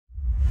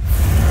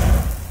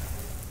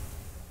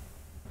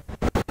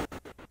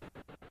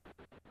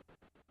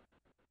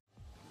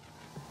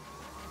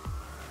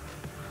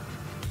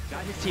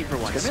his team for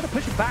once. He's going to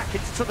push him back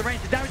into the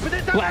range of damage, but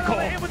there's no Black hole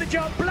in with the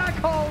jump. Black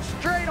hole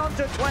straight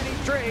onto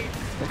 23.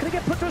 They're going to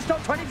get put to a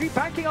stop. 23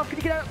 backing off. Can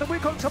he get out the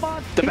Wukong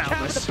command? The he boundless.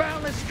 can with the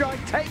boundless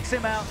strike. Takes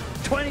him out.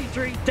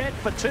 23 dead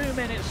for 2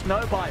 minutes. No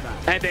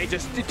buyback. And they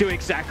just do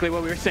exactly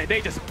what we were saying.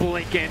 They just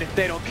blink in.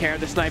 They don't care.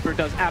 The sniper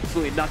does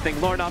absolutely nothing.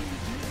 Lornoff.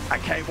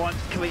 Okay, one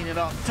clean it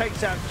up.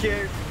 Takes out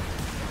Q.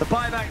 The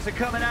buybacks are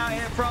coming out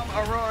here from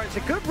Aurora. It's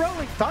a good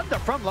rolling thunder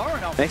from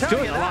Lorinov. He's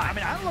doing a lot. I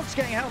mean, Analog's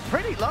getting held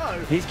pretty low.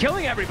 He's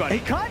killing everybody.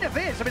 He kind of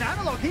is. I mean,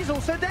 Analog, he's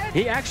also dead.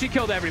 He actually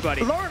killed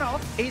everybody.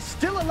 Lorinov is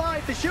still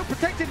alive. The shield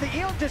protecting the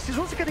Eon Disc is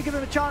also going to give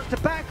him a chance to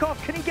back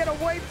off. Can he get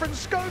away from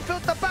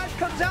Schofield? The bash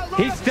comes out.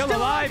 Lorinov He's still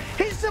alive.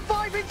 He's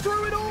surviving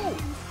through it all.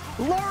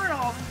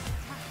 Lorinov.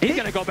 He's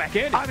going to go back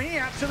in. I mean, he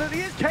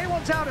absolutely is.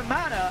 K1's out of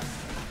mana.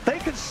 They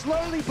can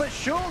slowly but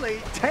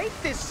surely take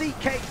this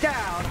CK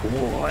down.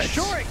 What?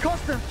 Sure, it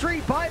cost them 3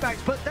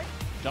 buybacks, but they...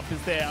 Jump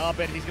is there.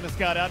 Abed, he's going to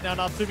scout out now.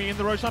 Natsumi in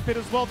the Roshan pit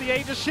as well. The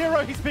Aegis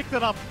Shiro, he's picked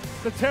it up.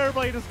 The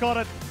Terrorblade has got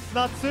it.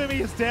 Natsumi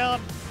is down.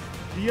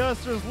 The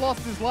Ursa has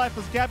lost his life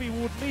as Gabby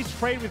would niche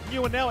trade with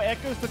New, and now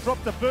Echoes to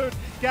drop the boot.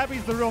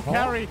 Gabby's the real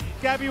carry.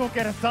 Gabby will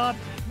get it done.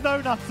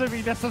 No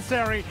Natsumi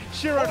necessary.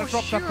 Shiro to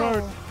drop the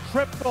boot.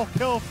 Triple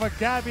kill for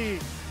Gabby.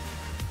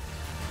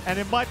 And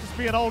it might just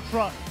be an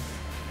ultra.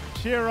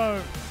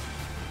 Shiro,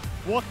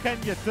 what can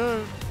you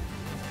do?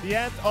 The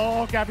end.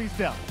 Oh, Gabby's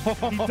down.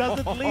 He does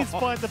at least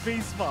find the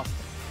Beastmaster.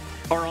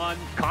 Are on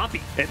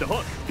copy and the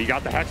hook. He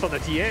got the hex on the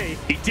TA.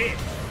 He did.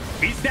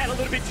 He's that a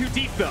little bit too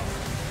deep though.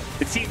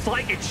 It seems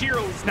like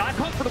Shiro's not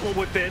comfortable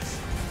with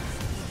this.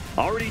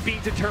 Already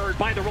being deterred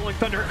by the Rolling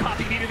Thunder.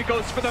 Copy needed to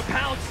go for the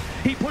pounce.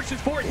 He pushes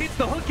forward, hits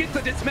the hook, gets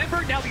the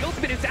dismember. Now the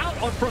ultimate is out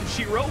on from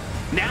Shiro.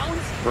 Nouns.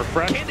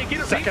 Refresh. Can they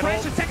get it?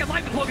 Refresh. Second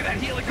life. Look at that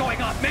healing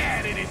going on.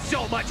 Man, it is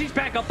so much. He's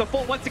back up the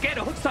full once again.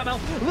 A hook somehow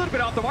a little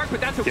bit off the mark,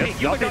 but that's okay.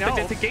 You got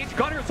the disengage.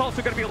 Gunner's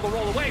also going to be able to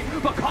roll away.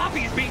 But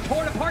Copy is being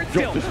torn apart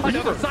still.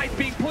 Another side's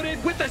being put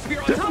in with the spear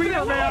on top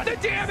of that. The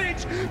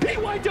damage.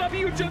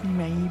 PYW just...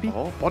 Maybe.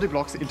 Oh, body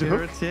blocks into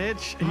hook.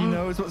 Heritage. He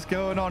knows what's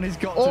going on. He's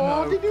got to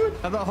know. They do it.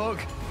 And the hook.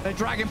 They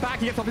drag him back.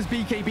 He gets off his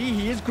BKB.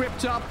 He is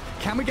gripped up.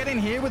 Can we get in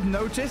here with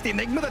notice? The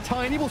Enigma the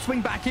Tiny will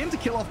swing back in to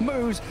kill off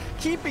Moose,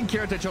 keeping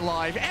Heritage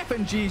alive.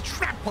 FNG's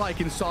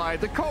trap-like inside.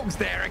 The cogs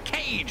there, a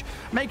cage,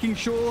 making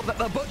sure that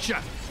the Butcher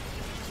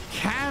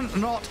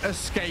cannot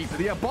escape.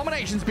 The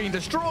Abomination's been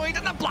destroyed,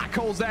 and the black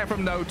hole's there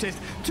from Notice.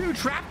 2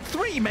 trapped,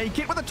 3 make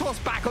it with a toss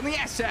back on the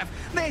SF.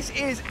 This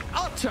is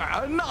utter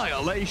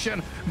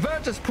annihilation.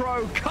 Virtus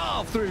Pro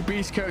carved through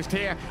Beast Coast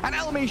here, and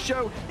El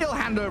Micho, he'll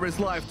hand over his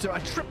life to a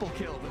triple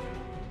kill.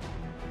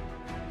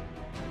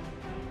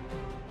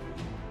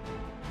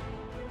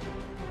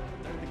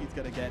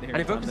 Gonna get here. And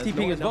if Oak is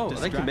TPing as well, are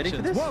they committing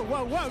for this? Whoa,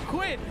 whoa, whoa,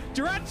 quit!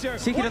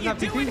 Durancho, what are you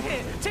doing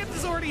here? Tims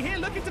is already here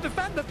looking to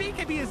defend. The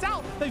BKB is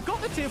out. They've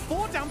got the tier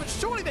 4 down, but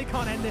surely they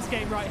can't end this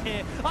game right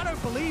here. I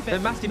don't believe it. They're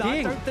mass TPing.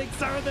 I don't think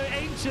so. The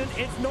Ancient,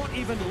 it's not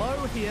even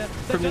low here.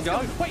 They're From just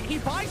Nigh? wait, he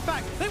buys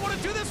back. They want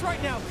to do this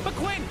right now. But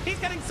Quinn, he's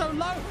getting so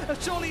low.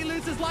 Surely he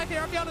loses life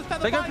here. Aviana's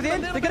feather They go for the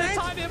end. a They're little bit gonna of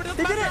time here, but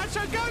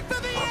Durancho going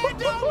for the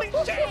end. Holy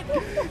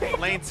shit!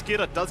 Lane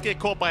Skidder does get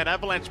caught by an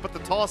avalanche, but the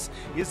toss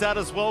is out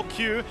as well.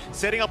 Q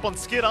setting up on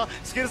Skidder.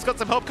 Skidder's got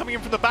some help coming in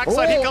from the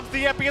backside. Here comes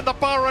the Epi and the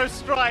Burrow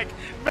strike.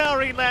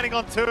 Maureen landing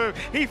on 2.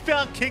 He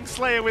found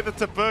Kingslayer with it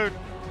to boot.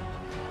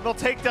 They'll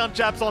take down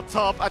jabs on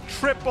top. A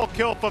triple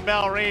kill for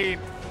Maureen,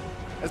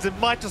 as it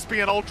might just be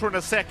an ultra in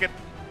a second.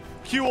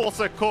 Q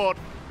also caught.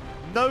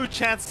 No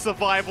chance of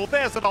survival.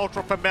 There's an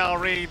ultra for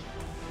Maureen.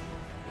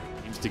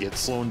 Seems to get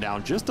slowed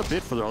down just a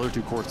bit for the other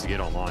 2 cores to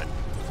get online.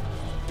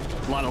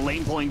 A lot of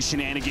lane pulling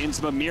shenanigans,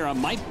 but Mira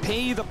might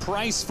pay the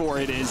price for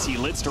it as he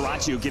lets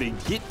Duraccio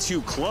get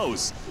too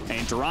close.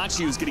 And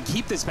Duraccio is going to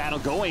keep this battle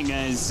going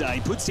as he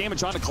puts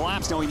damage on to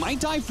Collapse. Now, he might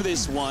die for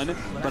this one,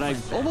 but I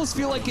almost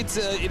feel like it's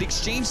an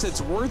exchange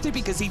that's worth it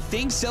because he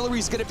thinks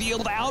Celery's going to be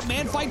able to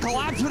outman fight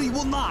Collapse, but he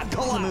will not.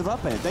 Collapse. Move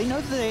up here. They know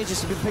that the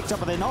Aegis have been picked up,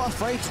 but they're not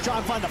afraid to try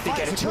and find the fight.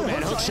 They get a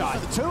 2-man hook shot.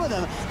 For the 2 of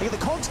them. They get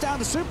the cogs down,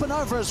 the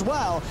Supernova as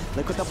well.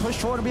 Look at the push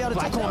forward and be able to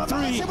take on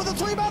 3. With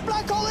a 3-man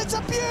black hole, it's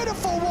a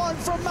beautiful one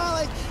from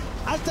Malik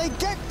as they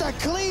get the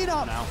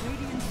cleanup. Now.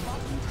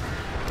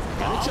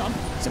 Jump.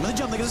 Some of the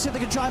jump, they're going to see if they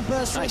can try and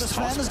burst through the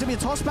Sven. There's going to be a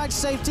toss back to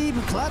safety,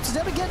 but Collapse is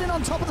never getting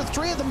on top of the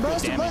 3 of them.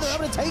 Bursting away, they're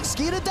able to take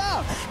Skeeter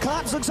down.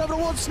 Collapse looks over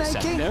towards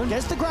Snakey,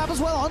 gets the grab as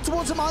well, on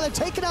towards the Mile. They've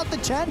taken out the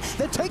Chen,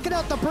 they're taking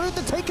out the Brood,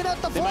 they're taking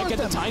out the 4 might get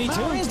the Tiny too.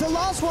 Marion's the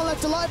last one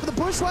left alive, but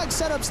the Bushwhack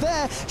setup's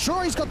there.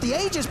 Sure, he's got the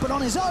Aegis, but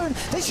on his own,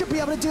 they should be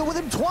able to deal with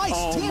him twice.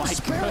 Oh Team my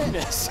Spirit,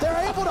 goodness.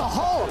 they're able to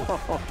hold.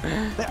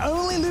 They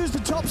only lose the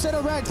top set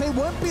of racks, they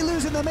won't be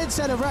losing the mid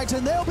set of racks,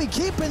 and they'll be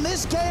keeping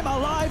this game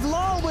alive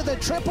long with a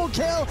triple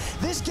kill.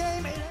 This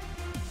game...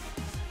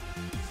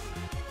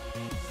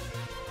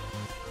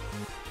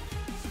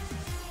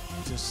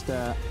 Just,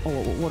 oh,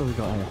 what have we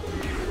got here?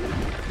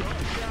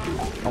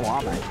 Oh,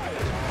 are they?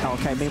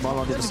 Okay, meanwhile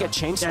on the other side.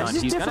 Yeah,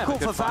 this is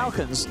difficult for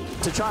Falcons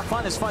to try and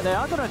find this fight. They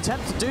are going to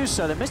attempt to do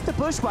so. They missed the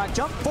bushwhack,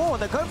 jump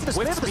forward, they go for the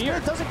spear, but the spear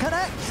doesn't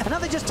connect. And now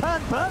they just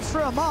turn, burst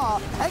through Amar.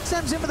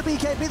 XM's in for the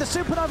BKB. The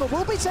Supernova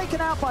will be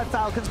taken out by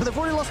Falcons, but they've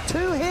already lost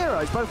 2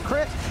 heroes, both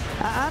Crit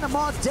and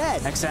Amar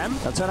dead.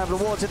 XM, they'll turn over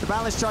towards it. The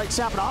Boundless Strike's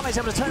out, but Arme's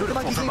able to turn the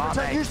Monkey King,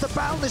 return, use the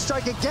Boundless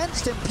Strike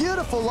against him.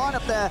 Beautiful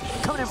lineup there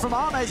coming in from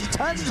Arme as he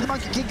turns into the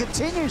Monkey King,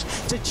 continues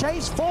to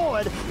chase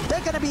forward. They're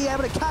going to be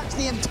able to catch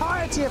the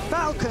entirety of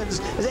Falcons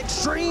as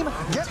Extreme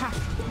get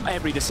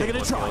every decision.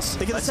 They're going to try.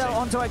 They're going to sell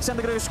onto XM.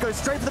 They're going to go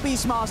straight for the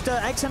Beastmaster.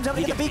 XM's able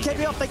to get the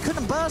BKB off. They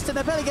couldn't burst it.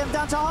 They're barely getting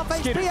down to half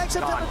HP. XM's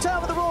able to turn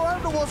with the roar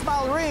over towards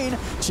Malrine.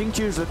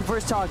 Xingqiu's looking for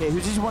his target.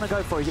 Who does he want to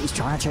go for? He's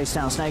trying to chase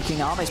down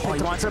Snaking. Arme's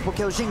picked up a triple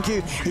kill.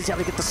 Xingqiu, he's able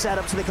to get the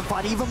setup so they can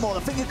find even more.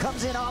 The finger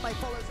comes in. Arme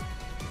follows.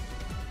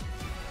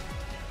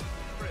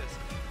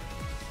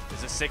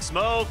 There's a 6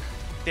 smoke.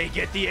 They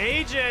get the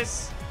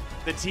Aegis.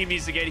 The team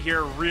needs to get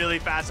here really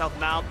fast. Help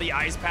them out. The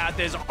Ice Path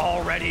is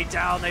already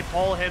down. They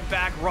pull him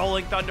back.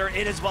 Rolling Thunder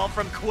in as well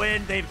from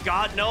Quinn. They've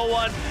got no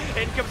one.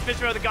 In comes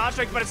Fisher with the God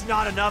Strike, but it's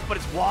not enough. But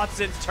it's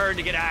Watson's turn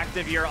to get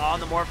active here on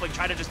the Morphling,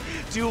 trying to just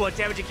do what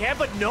damage he can.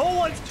 But no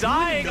one's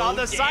dying on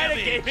the side of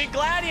Gaming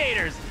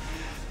Gladiators.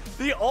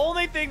 The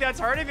only thing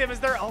that's hurting them is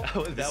their own.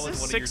 That was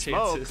one of your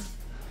chances. Smoke.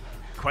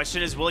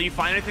 Question is, will you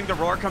find anything? The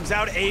roar comes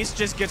out. Ace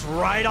just gets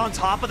right on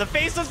top of the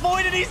Faceless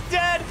Void, and he's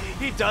dead.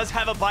 He does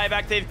have a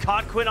buyback. They've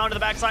caught Quinn onto the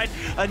backside.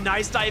 A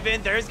nice dive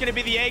in. There's going to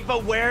be the egg,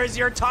 but where's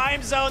your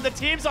time zone? The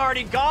team's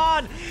already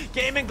gone.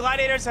 Gaming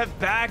Gladiators have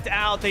backed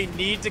out. They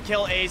need to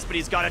kill Ace, but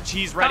he's got a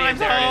cheese ready, and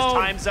there it is,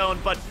 time zone.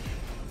 But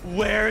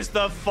where's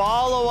the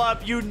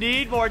follow-up? You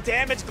need more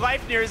damage.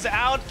 Gleipnir's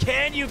out.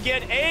 Can you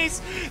get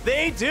Ace?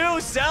 They do.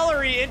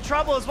 Celery in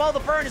trouble as well. The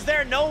burn is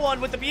there. No one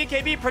with the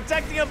BKB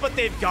protecting him, but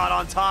they've got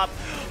on top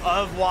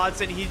of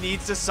Watson. He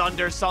needs to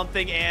sunder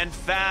something and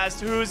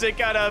fast. Who's it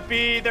gonna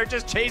be? They're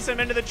just chasing him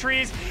into the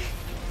trees.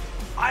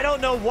 I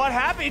don't know what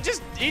happened.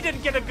 He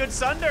didn't get a good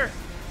sunder.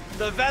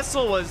 The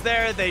vessel was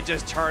there. They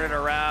just turn it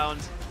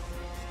around.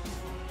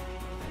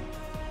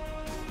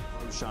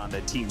 Roshan,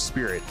 the team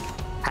spirit,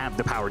 have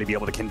the power to be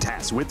able to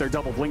contest. With their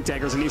double blink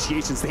daggers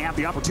initiations, they have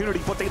the opportunity,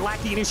 but they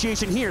lack the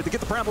initiation here to get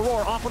the Primal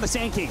Roar off on the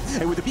Sand King.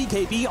 And with the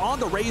BKB on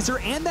the Razor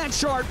and that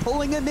shard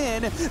pulling him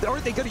in,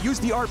 are they going to use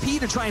the RP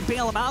to try and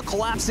bail him out?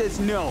 Collapse says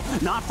no,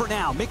 not for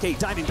now. Mickey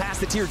diving past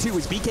the tier 2.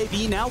 His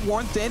BKB now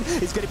worn thin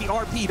is going to be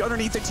RP'd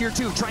underneath the tier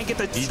 2. Try and get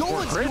the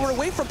stolen skewer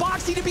away from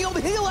Boxy to be able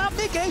to heal out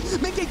Mickey.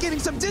 Mickey getting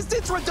some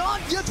distance. Radon,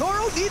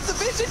 Yatoro needs the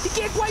vision. He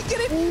can't quite get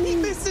it. He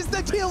misses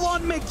the kill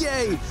on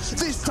Mickey.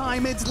 This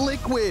time it's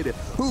Liquid,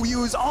 who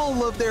use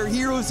all of their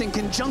heroes in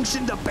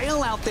conjunction to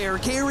bail out their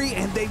carry,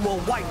 and they will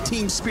wipe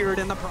Team Spirit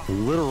in the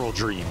literal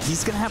dream.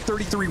 He's gonna have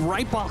 33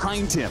 right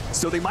behind him,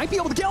 so they might be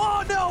able to kill.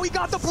 Oh no, he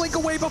got the blink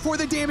away before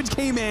the damage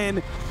came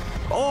in.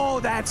 Oh,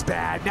 that's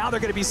bad. Now they're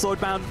going to be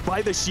slowed down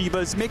by the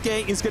Shivas.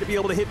 Mickey is going to be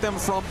able to hit them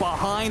from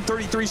behind.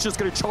 33 is just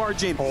going to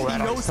charge in. He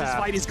knows this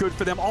fight is good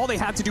for them. All they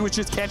have to do is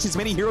just catch as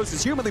many heroes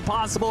as humanly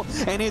possible,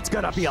 and it's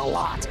going to be a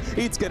lot.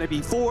 It's going to be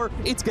 4.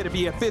 It's going to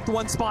be a 5th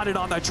one spotted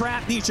on the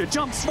trap. Nisha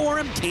jumps for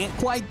him. Can't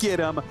quite get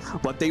him,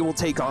 but they will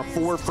take a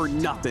 4 for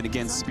nothing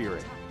against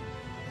Spirit.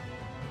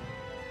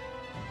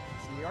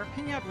 So we are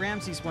pinging out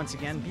Ramses once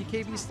again.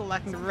 BKB still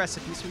lacking the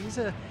recipe, so he's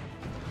a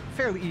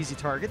fairly easy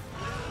target.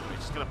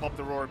 Just going to pop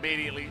the roar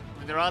immediately. I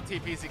mean, there are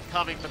TPs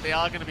incoming, but they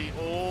are going to be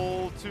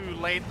all too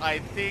late, I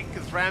think,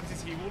 because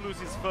Ramses, he will lose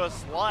his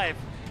first life.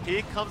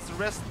 Here comes the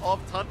rest of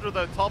Tundra,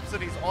 though.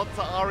 Thompson, he's onto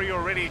Ari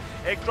already.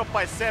 Egg drop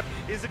by Sep.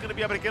 Is it going to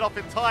be able to get off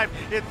in time?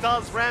 It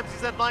does.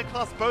 Ramses and 9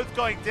 class both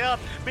going down.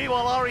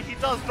 Meanwhile, Ari, he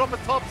does drop a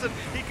Thompson.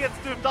 He gets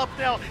doomed up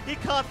now. He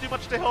can't do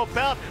much to help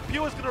out.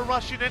 Pure's going to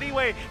rush in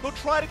anyway. He'll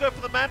try to go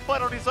for the man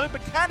fight on his own,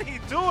 but can he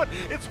do it?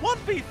 It's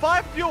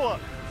 1v5 Pure.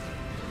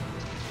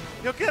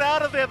 You'll get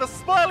out of there. The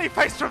smiley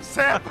face from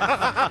Sam.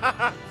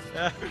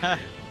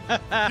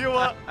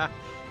 Pure.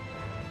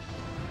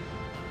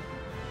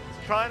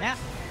 Trying to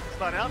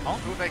start out.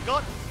 Who they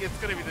got? It's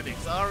going to be the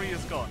Knicks. Ari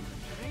is gone.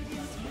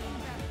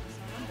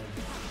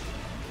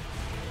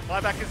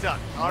 Buyback is out.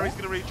 Ari's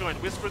going to rejoin.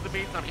 Whisper in the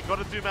meantime. He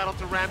got a doom out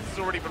onto Ramses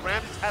already, but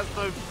Ramses has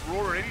no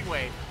roar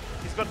anyway.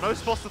 He's got no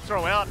spots to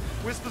throw out.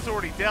 Whisper's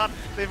already down.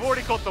 They've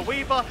already caught the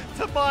Weaver.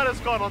 Tamana's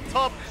gone on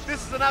top.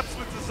 This is an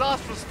absolute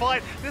disastrous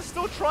fight. They're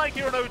still trying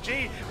here on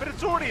OG, but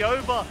it's already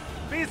over.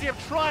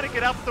 BZM trying to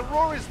get up. The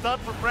roar is done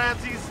from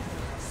Ramses.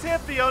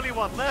 Seb the only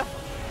one left.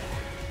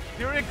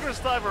 Your Icarus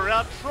diver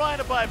out, trying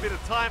to buy a bit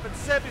of time, and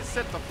Seb is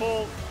set to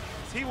fall.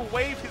 He will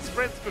wave his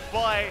friends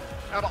goodbye.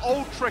 An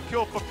ultra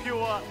kill for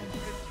Pure.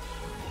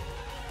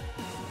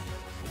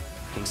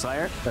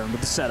 Kingslayer, they're in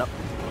with the setup.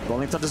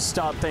 Rolling Thunder to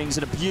start things,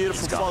 and a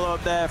beautiful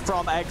follow-up there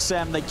from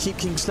XM. They keep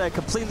Kingslayer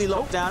completely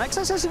locked down.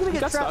 XM is going to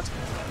get trapped.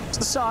 to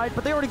the side,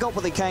 but they already got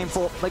what they came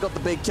for. They got the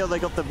big kill, they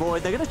got the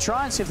void. They're going to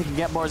try and see if they can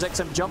get more as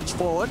XM jumps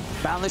forward.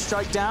 Boundless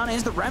strike down.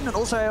 Is the Remnant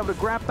also able to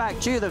grab back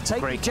Q? They've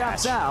taken the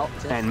jabs out.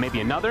 And maybe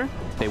another.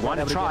 They want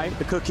to try.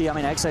 The cookie, I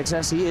mean,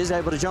 XXS, he is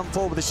able to jump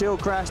forward with the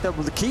shield crash. They'll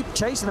keep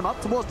chasing them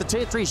up towards the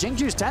tier 3.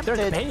 Xingju's tempted.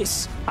 There's the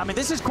base. I mean,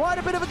 this is quite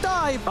a bit of a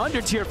dive.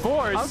 Under tier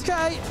 4s.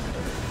 Okay.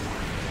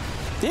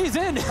 He's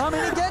in. I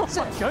mean, he gets it.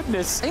 Oh, my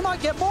goodness. He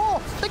might get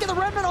more. They get the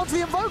Remnant onto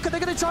the Invoker.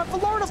 They're going to try for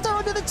Lauren if they're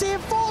under the tier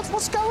 4s.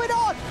 What's going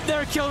on?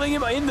 They're killing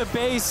him in the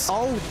base.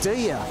 Oh,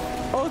 dear.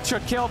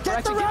 Ultra kill.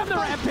 Get the Give him the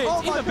rampage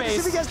oh, in the base.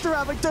 If he gets the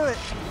rampage, do it.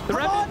 The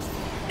rampage.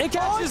 It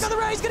catches. Oh, he's got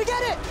the He's going to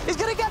get it. He's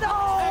going to get it.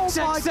 Oh,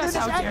 XXS, my goodness.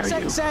 how dare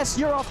XXS,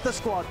 you're off the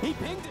squad. He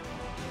pinged it.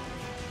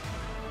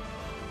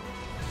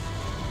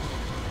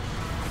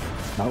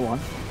 No one.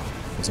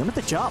 He's in with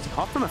the jump.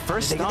 Off from a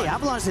first They get stun. the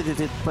Avalanche.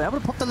 They're able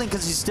to pop the link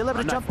because he's still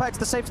able to jump back to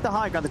the safe to the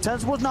high ground. The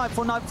turns towards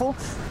Nightfall. Nightfall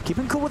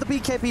keeping cool with the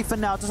BKB for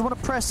now. Doesn't want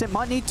to press it.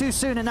 Might need to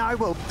soon, and now he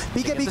will.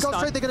 BKB got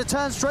straight. They're going to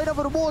turn straight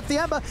over towards the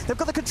Ember. They've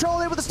got the control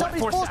here with the stun.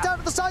 He's forced down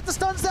to the side. The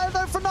stun's there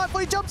though from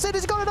Nightfall. He jumps in.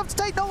 He's got enough to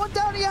take no one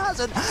down. He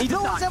hasn't.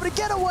 No one's able to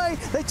get away.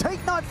 They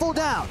take Nightfall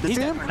down. The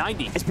Doom,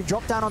 90. It's been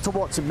dropped down onto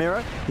Watson.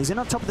 Mirror. He's in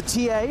on top of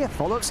the TA.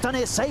 Follow-up stun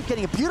here. Safe,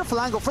 getting a beautiful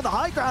angle from the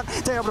high ground.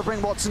 They're able to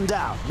bring Watson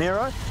down.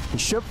 Mirror. He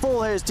should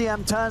fall here as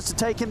DM turns to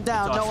take him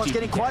down. No one's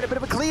getting quite a bit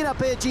of a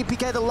cleanup here.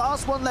 GPK, the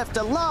last one left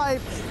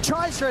alive,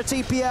 tries for a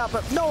TP out,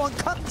 but no one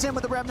cuts him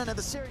with the Remnant of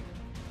the series.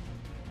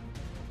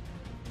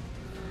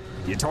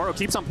 Yatoro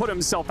keeps on putting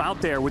himself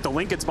out there with the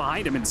Linkets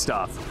behind him and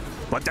stuff.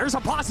 But there's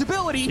a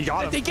possibility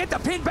that they get the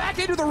pin back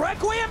into the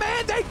Requiem,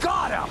 and they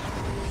got him!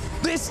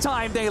 This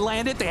time they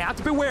land it. They have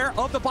to beware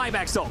of the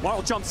buybacks, though.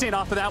 Marl jumps in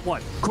off of that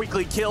one.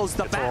 Quickly kills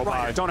the Bat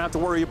Rider. Don't have to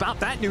worry about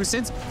that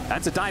nuisance.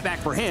 That's a dieback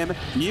for him.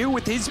 Mew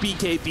with his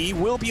BKB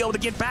will be able to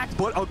get back,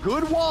 but a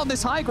good wall on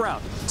this high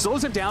ground.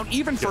 Slows him down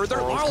even further.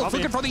 Marl's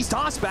looking for these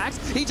tossbacks.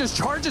 He just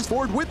charges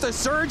forward with the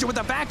surge and with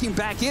the vacuum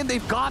back in.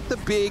 They've got the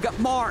big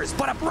Mars.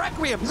 But a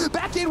Requiem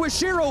back in with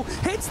Shiro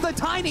hits the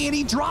Tiny and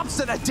he drops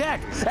to the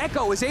deck.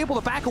 Echo is able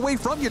to back away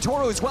from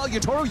Yatoro as well.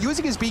 Yatoro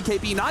using his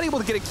BKB, not able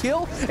to get a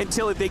kill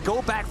until they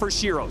go back for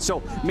Shiro.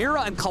 So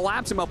Mira and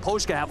Collapse and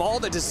Maposhka have all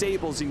the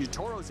disables, and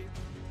Yatoro's...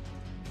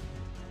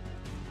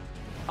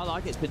 I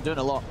like it. It's been doing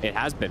a lot. It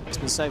has been. It's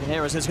been saving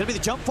heroes. There's going to be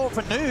the jump forward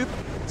for Noob.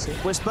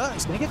 Whisper.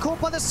 He's going to get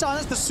caught by the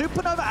silence. The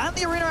Supernova and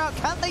the Arena out.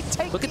 Can they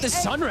take Look at the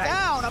sunrise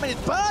down? I mean,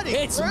 it's burning.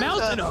 It's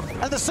melting them.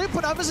 And the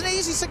Supernova's an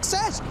easy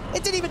success.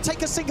 It didn't even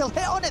take a single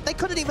hit on it. They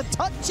couldn't even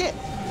touch it.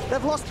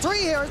 They've lost 3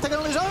 heroes. They're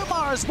going to lose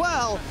Omar as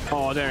well.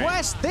 Oh, there.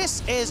 West,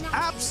 this is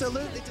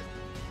absolutely...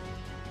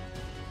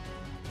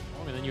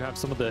 And then you have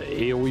some of the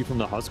AoE from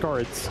the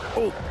Huskar. It's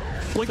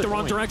Blink the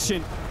wrong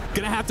direction.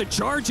 Gonna have to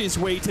charge his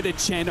way to the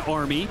Chen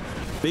army.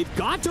 They've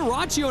got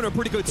Dyrachyo in a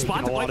pretty good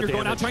spot. The Lightner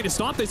going out trying to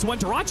stop this one.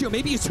 Dyrachyo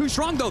maybe is too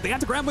strong, though. They have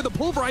to grab him with a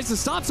Pulverize to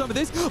stop some of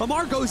this.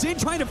 Amar goes in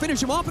trying to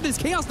finish him off, but this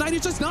Chaos Knight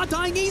is just not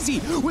dying easy.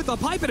 With a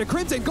pipe and a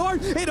Crimson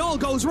Guard, it all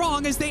goes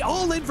wrong as they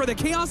all in for the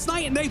Chaos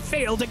Knight, and they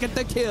fail to get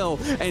the kill.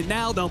 And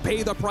now they'll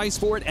pay the price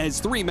for it as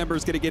 3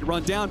 members going to get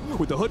run down.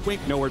 With the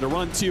Hoodwink, nowhere to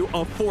run to.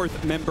 A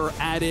 4th member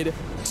added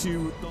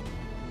to the...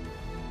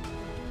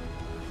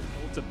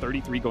 to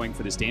 33 going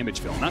for this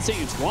damage fill. I'm not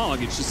saying it's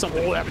wrong, it's just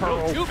something. Oh, that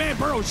burrow. 2-man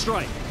burrow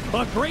strike.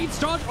 A great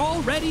start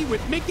already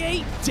with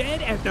Mickey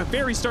dead at the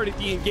very start of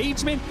the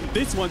engagement.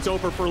 This one's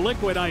over for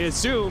Liquid, I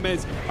assume,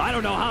 as I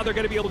don't know how they're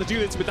going to be able to do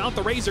this without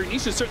the Razor.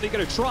 Nisha's certainly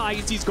going to try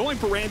as he's going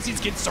for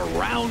Ramses, gets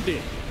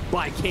surrounded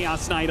by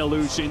Chaos Knight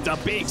Illusions. A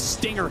big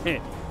stinger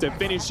hit to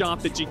finish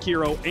off the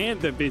Jakiro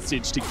and the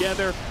Visage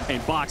together,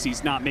 and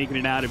Boxy's not making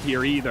it out of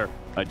here either.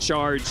 A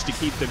charge to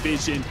keep the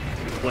vision.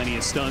 Plenty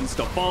of stuns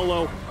to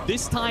follow.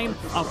 This time,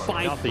 a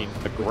 5.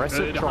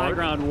 Aggressive high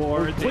ground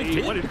war.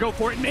 They wanted to go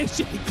for it.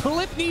 Nisha,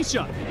 clip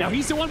Nisha. Now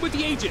he's the one with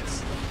the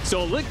Aegis.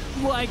 So look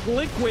like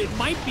Liquid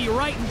might be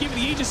right and giving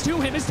the Aegis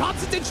to him as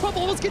Thompson's in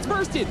trouble, almost gets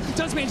bursted.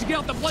 Does manage to get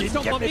off the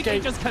Bloodstone, but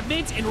Mickey just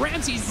commits, and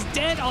Ramsey's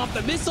dead off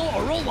the missile.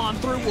 A roll on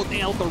through will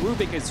nail the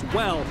Rubik as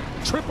well.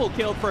 Triple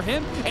kill for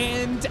him,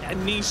 and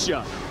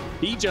Nisha.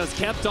 He just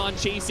kept on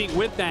chasing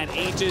with that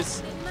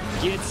Aegis.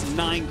 Gets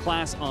 9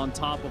 class on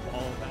top of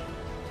all that.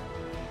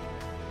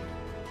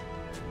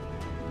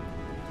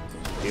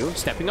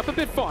 Stepping up a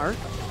bit far.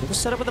 He was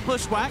set up with a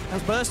bushwhack.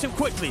 Has burst him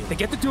quickly. They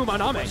get the Doom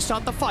on Ame.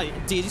 Start the fight.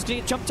 Indeed, he's going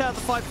to get jumped out of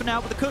the fight for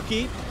now with the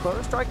cookie.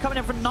 Burrow strike coming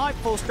in from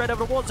Nightfall straight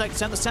over towards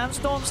XM. The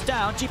Sandstorm's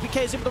down.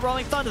 GPK's in with the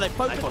Rolling Thunder. They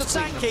focus the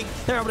Sand King.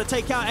 They're able to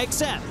take out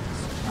XM.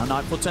 Now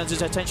Nightfall turns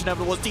his attention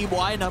over towards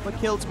DY. Another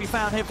kill to be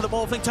found here for the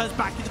Morphling. Turns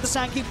back into the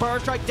Sand King. Burrow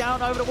strike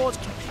down over towards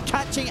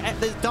catching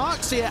the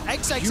Darkseer.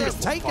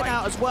 XXS taken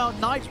out as well.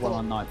 Nightfall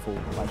on Nightfall.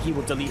 Like he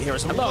will delete here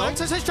as well.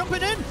 XXS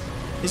jumping in.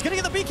 He's going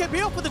to get the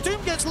BKB off, but the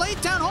Doom gets laid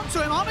down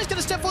onto him. Arme's going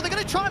to step forward. They're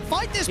going to try and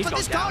fight this, but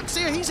this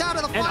Darkseer, he's out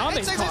of the fight.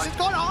 XXS is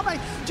gone. Arme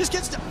just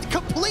gets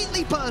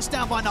completely burst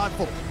down by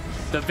Nightfall.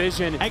 The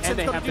vision, and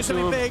they have to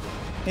do big.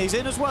 He's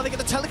in as well. They get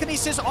the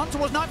telekinesis on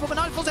towards Nightfall, but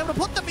Nightfall's able to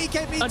put the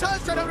BKB,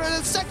 turns straight over,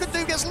 and the second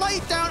Doom gets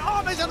laid down.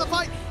 Arme's out of the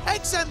fight.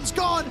 XM's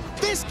gone.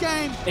 This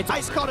game,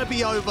 it's got to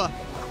be over.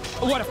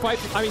 What a fight.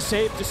 I mean,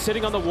 Save just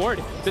sitting on the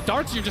ward. The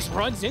Darkseer just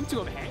runs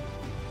into him.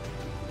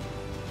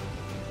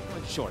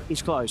 Short.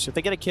 He's close. If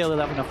they get a kill, they'll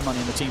have enough money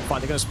in the team fight.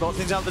 They're going to spot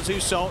things out of the 2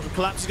 Salt.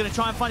 Collapse is going to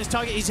try and find his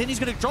target. He's in. He's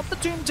going to drop the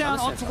Tomb down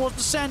on towards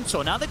the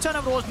Centaur. Now they turn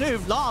over towards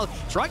Noob. Lal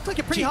is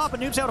right-clicking pretty hard,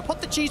 but Noob's able to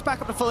put the cheese back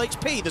up to full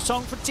HP. The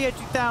song for Tier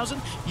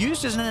 2000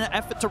 used as an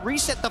effort to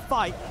reset the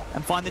fight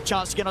and find the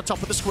chance to get on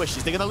top of the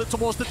squishes. They're going to look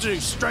towards the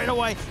Zeus. Straight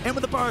away, in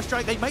with the Burrow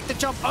Strike. They make the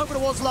jump over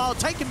towards Lal,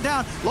 take him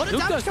down. A lot of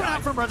damage coming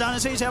out from Radan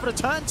as he's able to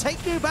turn, take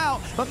Noob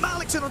out. But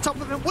Malik's in on top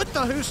of him with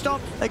the Who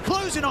Stomp. They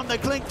close in on the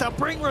Clink to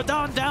bring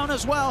Radan down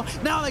as well.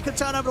 Now they can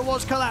turn over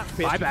towards Collapse.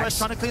 Buybacks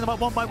trying to clean them up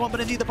one by one, but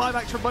indeed the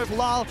buybacks from both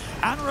Lal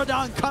and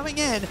Radan coming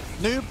in.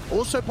 Noob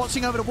also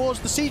potsing over towards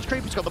the Siege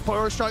Creep. He's got the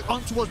Burrow Strike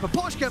on towards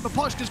Miposhka.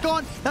 Miposhka's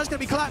gone. That's going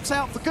to be Collapse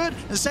out for good.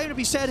 And the same to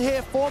be said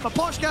here for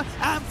Miposhka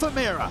and for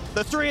Mira.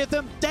 The 3 of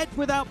them dead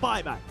without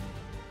buyback.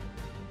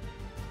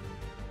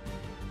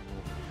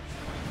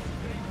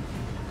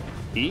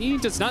 He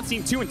does not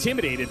seem too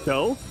intimidated,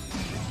 though.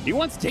 He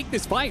wants to take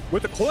this fight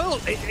with the coil.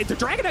 The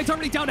Dragon Knight's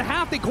already down to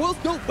half. They coil.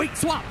 No, wait,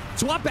 swap.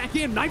 Swap back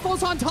in.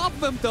 Nightfall's on top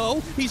of him,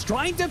 though. He's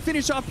trying to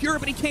finish off Pure,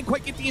 but he can't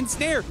quite get the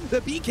ensnare. The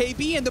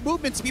BKB and the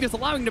movement speed is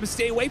allowing him to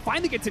stay away.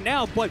 Finally get to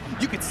now, but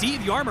you can see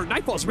the armor.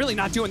 Nightfall's really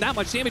not doing that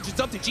much damage. It's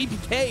up to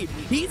GPK.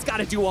 He's got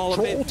to do all of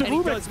it, and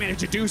he does manage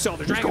to do so.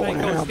 The Dragon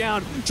Knight goes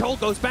down. Troll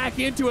goes back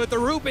into it. The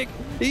Rubik,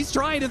 he's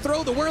trying to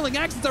throw the whirling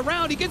axes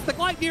around. He gets the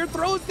Gleipnir,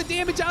 throws the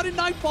damage out in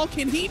Nightfall.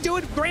 Can he do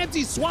it?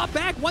 Ramsey swap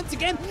back once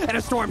again, and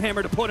a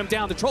Stormhammer to put him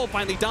down. The Troll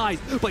finally dies,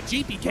 but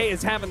GPK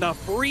is having the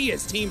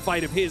freest team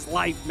fight of his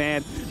life, man.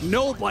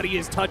 Nobody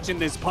is touching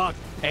this puck,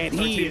 and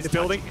he is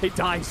building. It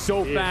dies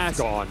so fast.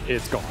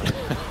 It's gone.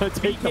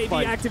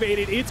 BKB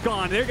activated. It's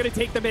gone. They're going to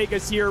take the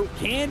Megas here.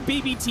 Can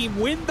BB team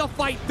win the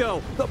fight,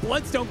 though? The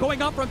Bloodstone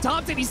going up from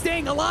Thompson. He's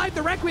staying alive.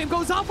 The Requiem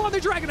goes off on the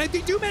Dragon Knight.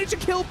 They do manage to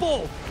kill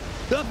Bull.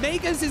 The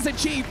Megas is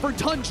achieved for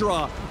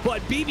Tundra,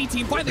 but BB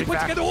team finally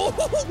puts together.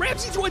 Oh,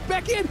 Ramsey's went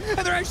back in,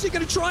 and they're actually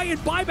going to try and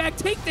buyback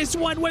take this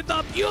one with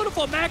a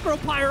beautiful Macro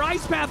Pyre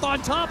Ice Path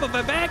on top of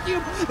a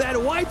vacuum that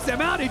wipes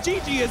them out, and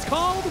GG is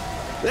called.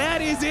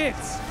 That is it.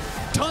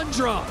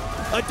 Tundra,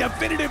 a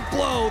definitive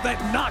blow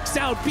that knocks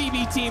out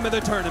BB team of the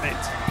tournament.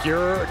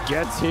 Pure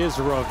gets his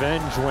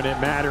revenge when it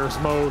matters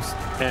most,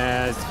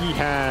 as he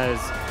has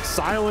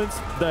silenced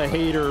the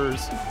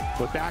haters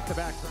with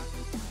back-to-back.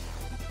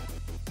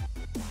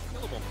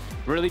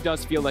 Really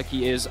does feel like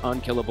he is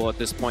unkillable at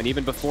this point.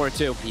 Even before,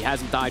 too. He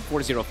hasn't died.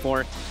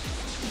 4-0-4.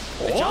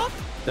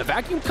 The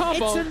vacuum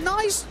combo. It's a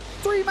nice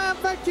 3-man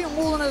vacuum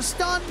wall and a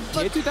stun.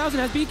 Tier 2000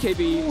 has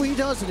BKB. Oh, he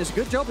does, and it's a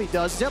good job he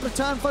does. He's able to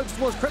turn folks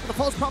towards Crypt. The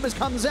false promise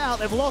comes out.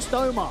 They've lost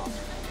Omar.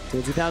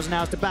 Tier 2000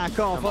 now has to back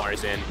off.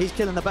 Omar's in. He's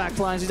killing the back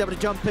lines. He's able to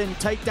jump in,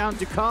 take down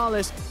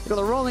Ducalis. You've got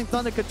the Rolling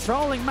Thunder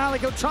controlling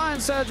Malik. He'll try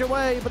and surge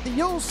away, but the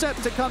Yule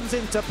Scepter comes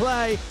into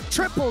play.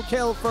 Triple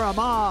kill for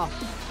Amar.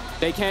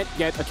 They can't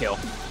get a kill.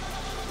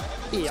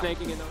 Yeah.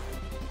 Snaking in.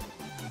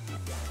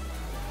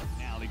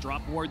 Now they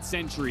drop Ward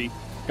Sentry.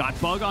 Got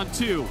Bug on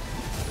 2.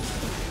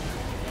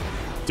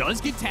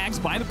 Does get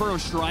tagged by the Burrow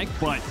Strike,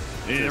 but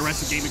the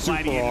rest of Gaming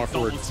Gladiators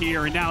almost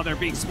here, and now they're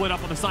being split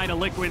up on the side of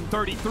Liquid.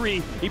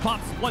 33. He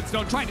pops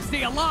Bloodstone, trying to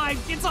stay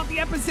alive. Gets off the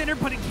epicenter,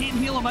 but it can't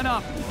heal him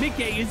enough.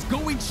 Mickey is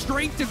going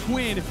straight to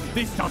Quinn.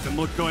 This doesn't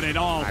look good at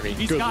all. I mean,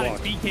 he's got his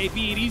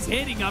BKB, and he's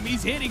hitting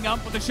him.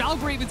 But the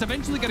Shalgrave is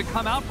eventually going to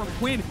come out from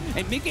Quinn,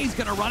 and Mickey's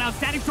going to run out.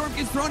 Static Storm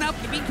gets thrown out,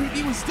 but the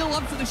BKB was still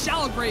up, so the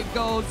Shalgrave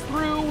goes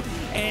through,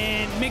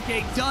 and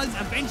Mickey does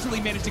eventually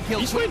manage to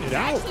kill Quinn. He's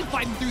actually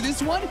fighting through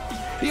this one.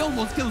 He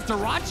almost kills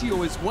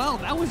Duraccio as well.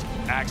 That was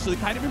actually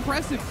kind of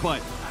impressive, but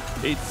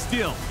it's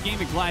still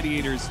Gaming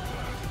Gladiators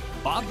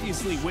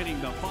obviously winning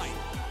the fight.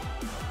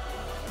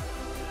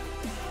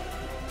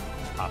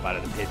 Hop out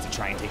of the pit to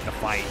try and take the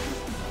fight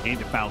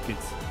into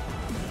Falcons.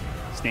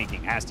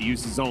 Snaking has to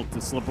use his ult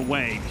to slip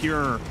away.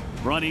 Pure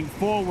running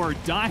forward,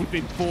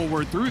 diving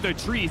forward through the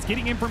trees,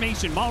 getting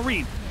information.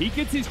 Malrine, he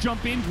gets his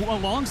jump in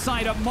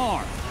alongside of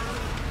Mar.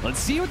 Let's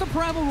see what the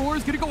Primal Roar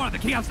is going to go on the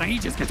Chaos. Now he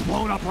just gets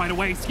blown up right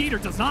away. Skeeter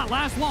does not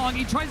last long.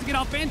 He tries to get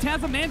out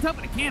Phantasm Manta,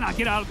 but he cannot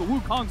get out of the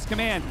Wukong's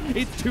command.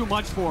 It's too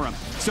much for him.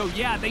 So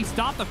yeah, they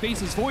stopped the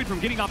Faceless Void from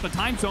getting off the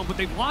time zone, but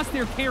they've lost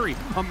their carry.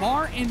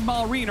 Amar and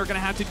Malrine are going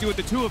to have to do it,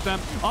 the two of them,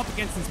 up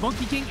against this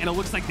Monkey King, and it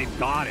looks like they've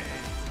got it.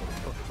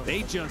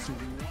 They just...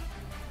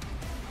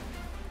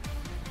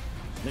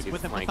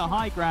 With the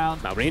high ground.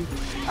 Malrine.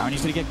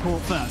 Marine's going to get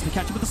caught first. They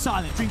catch up with the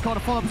silent. Dreamcard to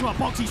follow up as well.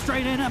 Boxy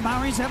straight in, and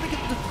Marine's able to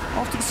get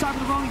off to the side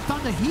with the Rolling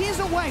Thunder. He is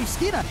away.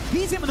 Skeeter,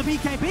 he's in with the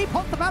BKB.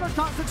 Pops the battle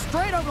transfer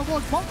straight over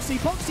towards Boxy.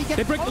 Boxy gets...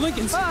 They break the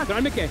Lincolns.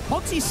 Mickey.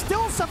 Boxy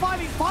still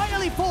surviving,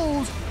 finally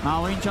falls.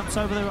 Marine jumps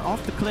over there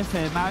off the cliff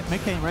here.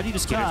 Mickey ready to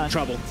turn.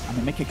 Trouble. And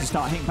then Mickey can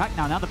start hitting back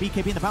now. Now the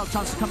BKB and the battle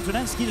transfer comes to an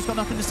end. Skeeter's got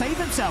nothing to save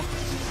himself.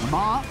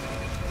 Amar,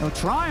 he'll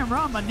try and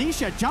run, but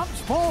Nisha jumps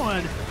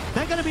forward.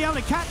 They're going to be able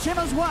to catch him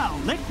as well.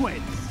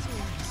 Liquid.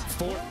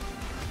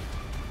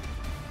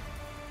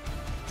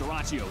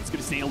 Duraccio is going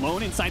to stay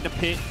alone inside the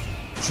pit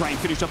to try and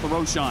finish up the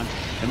Roshan,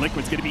 and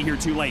Liquid's going to be here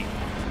too late.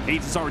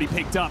 Ace is already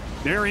picked up.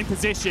 They're in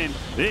position.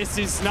 This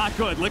is not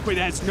good. Liquid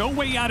has no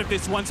way out of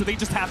this one, so they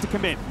just have to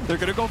commit. They're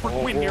going to go for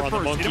Quinn here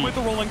first. Hit him with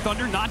the Rolling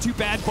Thunder. Not too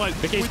bad, but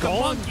with the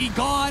Monkey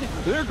gone,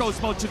 there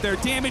goes much of their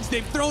damage.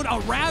 They've thrown a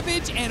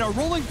Ravage and a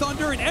Rolling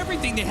Thunder and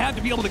everything they have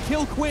to be able to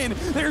kill Quinn.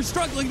 They're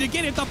struggling to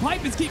get it. The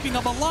pipe is keeping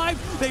them alive.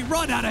 They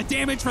run out of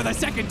damage for the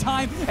second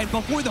time, and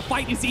before the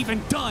fight is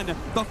even done,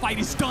 the fight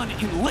is done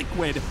in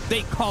Liquid.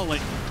 They call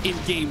it in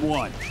game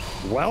 1.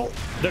 Well,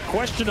 the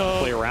question of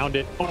play around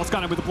it. Almost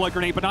got him with a blood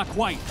grenade, but not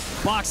quite.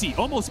 Boxy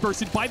almost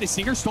bursted by the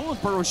Stinger. Stolen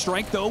Burrow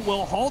Strike, though,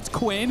 will halt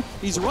Quinn.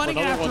 He's running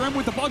after him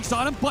with the bugs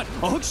on him, but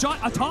a hook shot,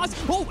 a toss.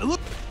 Oh,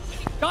 look.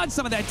 Got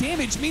some of that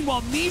damage.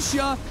 Meanwhile,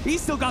 Nisha,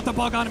 he's still got the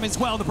bug on him as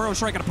well. The Burrow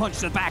Strike and a punch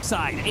to the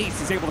backside.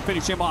 Ace is able to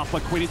finish him off,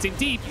 but Quinn is in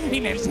deep. He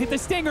managed to hit the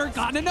Stinger,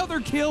 got another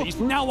kill. He's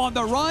now on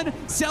the run.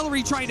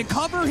 Celery trying to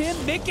cover him.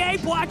 Mickey,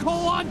 Black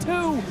Hole on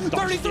 2.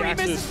 33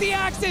 misses the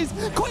axes.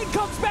 Quinn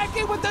comes back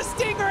in with the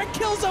Stinger and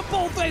kills them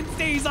both and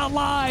stays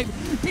alive.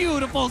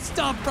 Beautiful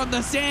stuff from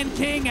the Sand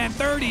King, and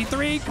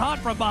 33 caught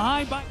from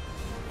behind by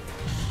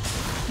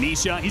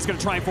Nisha. He's going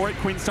to try for it.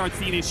 Quinn starts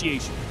the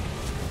initiation.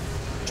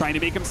 Trying to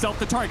make himself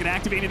the target,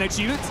 activating that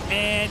unit,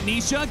 and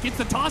Nisha gets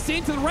the toss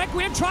into the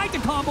Requiem, trying to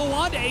combo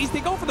onto Ace. They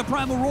go for the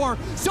Primal Roar.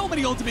 So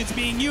many ultimates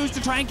being used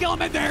to try and kill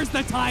him, and there's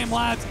the time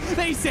lapse.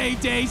 They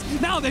saved Ace.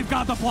 Now they've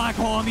got the Black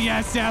Hole on the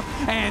SF,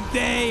 and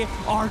they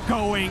are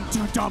going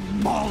to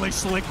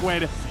demolish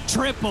Liquid.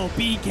 Triple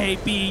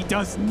BKB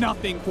does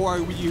nothing for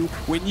you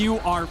when you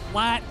are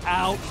flat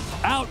out,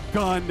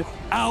 outgunned,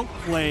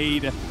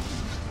 outplayed.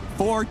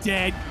 4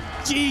 dead.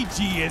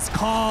 GG is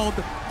called.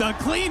 The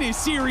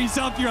cleanest series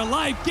of your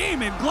life.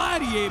 Gaming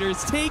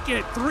Gladiators take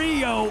it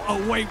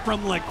 3-0 away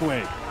from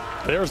Liquid.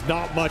 There's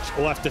not much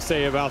left to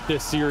say about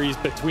this series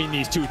between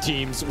these two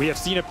teams. We have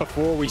seen it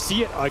before. We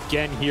see it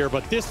again here,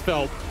 but this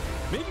felt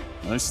maybe.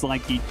 Looks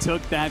like he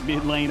took that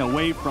mid lane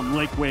away from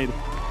Liquid.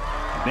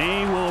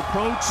 They will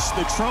approach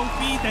the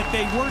trophy that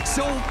they worked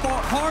so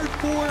hard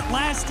for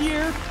last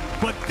year,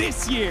 but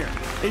this year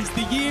is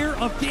the year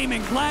of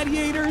Gaming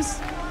Gladiators.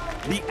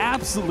 The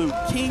absolute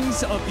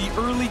kings of the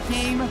early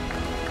game.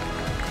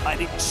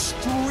 An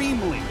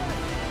extremely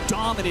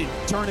dominant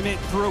tournament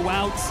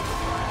throughout.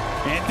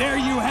 And there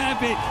you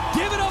have it.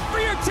 Give it up for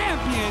your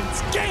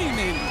champions,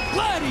 Gaming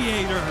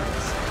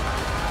Gladiators.